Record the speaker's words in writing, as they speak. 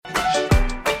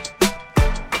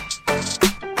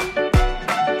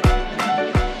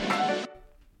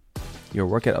Your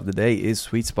workout of the day is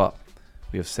sweet spot.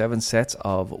 We have 7 sets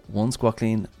of 1 squat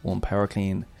clean, 1 power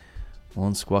clean,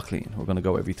 1 squat clean. We're going to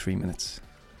go every 3 minutes.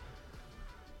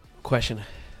 Question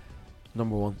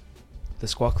number 1. The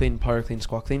squat clean, power clean,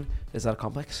 squat clean, is that a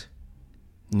complex?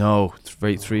 No,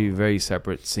 it's 3 very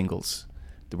separate singles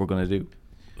that we're going to do,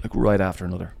 like right after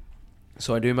another.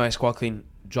 So I do my squat clean,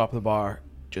 drop the bar,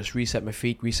 just reset my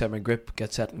feet, reset my grip,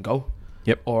 get set and go?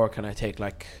 Yep. Or can I take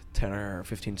like 10 or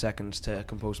 15 seconds to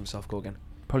compose myself, go again?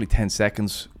 Probably 10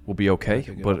 seconds will be okay,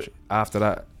 but option. after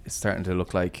that, it's starting to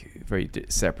look like very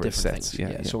separate Different sets.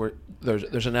 things. Yeah. So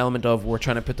there's an element of we're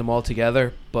trying to put them all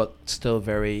together, but still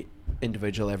very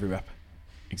individual every rep.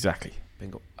 Exactly.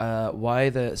 Bingo. Why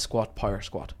the squat, power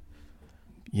squat?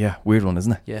 Yeah, weird one,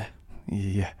 isn't it? Yeah.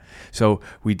 Yeah. So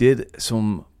we did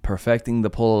some perfecting the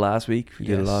pull last week. We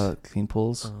did a lot of clean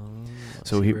pulls.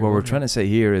 So what we're trying to say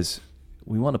here is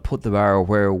we want to put the bar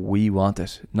where we want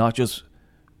it, not just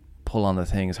pull on the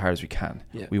thing as hard as we can.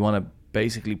 Yeah. We want to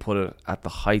basically put it at the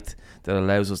height that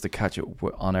allows us to catch it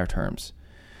on our terms.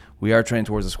 We are training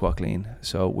towards a squat clean.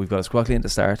 So we've got a squat clean to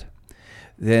start.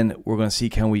 Then we're going to see,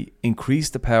 can we increase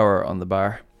the power on the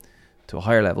bar to a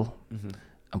higher level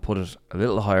and put it a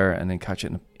little higher and then catch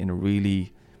it in a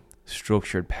really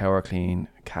structured power clean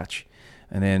catch.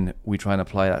 And then we try and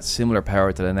apply that similar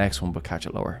power to the next one but catch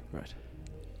it lower. Right.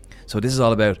 So this is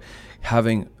all about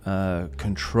having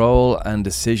control and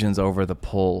decisions over the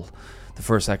pull, the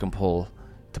first second pull,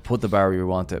 to put the bar where we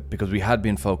want it, because we had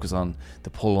been focused on the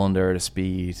pull under, the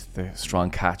speed, the strong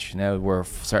catch. Now we're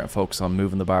starting to focus on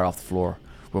moving the bar off the floor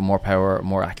with more power,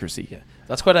 more accuracy. Yeah,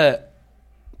 that's quite a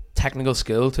technical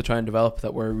skill to try and develop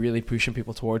that we're really pushing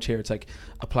people towards here. It's like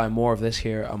apply more of this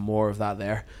here and more of that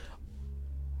there.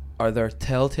 Are there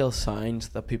telltale signs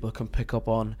that people can pick up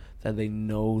on that they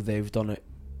know they've done it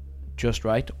just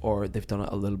right or they've done it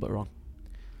a little bit wrong?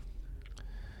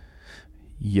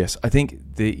 Yes, I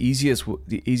think the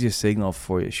easiest signal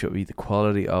for you should be the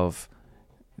quality of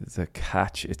the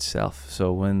catch itself.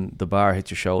 So when the bar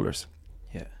hits your shoulders.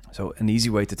 Yeah. So an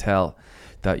easy way to tell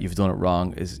that you've done it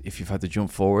wrong is if you've had to jump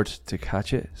forward to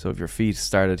catch it. So if your feet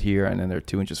started here and then they're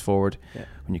 2 inches forward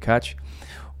when you catch,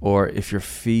 or if your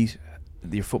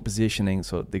foot positioning,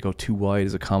 so they go too wide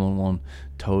is a common one,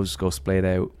 toes go splayed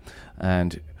out,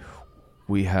 and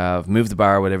we have moved the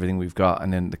bar with everything we've got,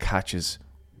 and then the catch is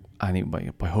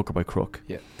by hook or by crook.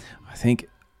 Yeah. I think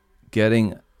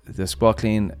getting the squat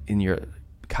clean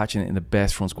catching it in the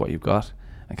best front squat you've got,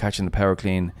 and catching the power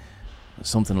clean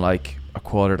something like a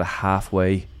quarter to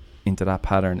halfway into that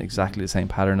pattern, exactly the same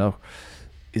pattern though,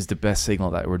 is the best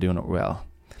signal that we're doing it well.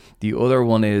 The other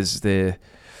one is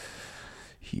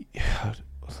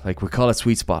like we call it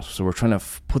sweet spot. So we're trying to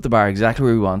put the bar exactly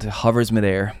where we want. It hovers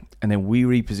midair, and then we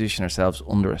reposition ourselves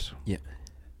under it. Yeah.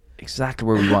 Exactly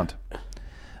where we want.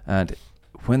 And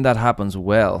when that happens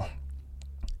well,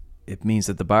 it means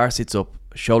that the bar sits up,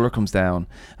 shoulder comes down,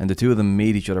 and the two of them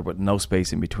meet each other with no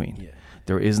space in between. Yeah.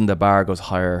 There isn't the bar goes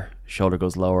higher, shoulder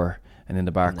goes lower, and then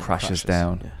the bar crashes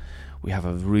down. Yeah. We have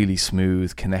a really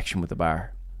smooth connection with the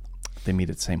bar. They meet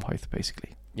at the same height,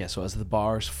 basically. Yeah, so as the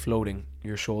bar's floating,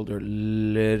 your shoulder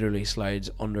literally slides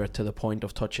under it to the point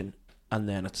of touching, and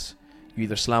then it's you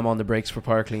either slam on the brakes for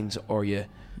power cleans or you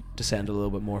descend a little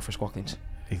bit more for squat cleans.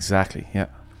 Exactly, yeah.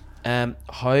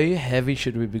 How heavy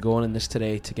should we be going in this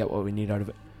today to get what we need out of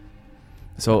it?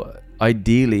 So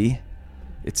ideally,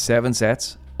 it's 7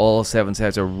 sets. All 7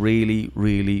 sets are really,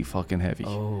 really fucking heavy.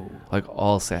 Oh. Like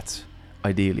all sets,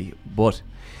 ideally. But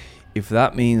if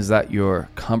that means that you're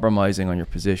compromising on your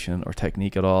position or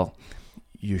technique at all,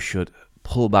 you should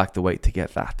pull back the weight to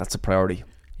get that. That's a priority.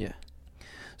 Yeah.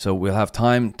 So we'll have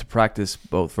time to practice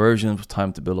both versions,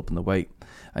 time to build up in the weight.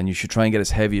 And you should try and get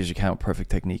as heavy as you can with perfect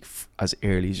technique as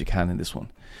early as you can in this one.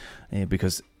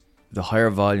 Because the higher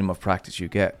volume of practice you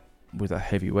get with a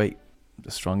heavy weight,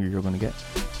 the stronger you're going to get.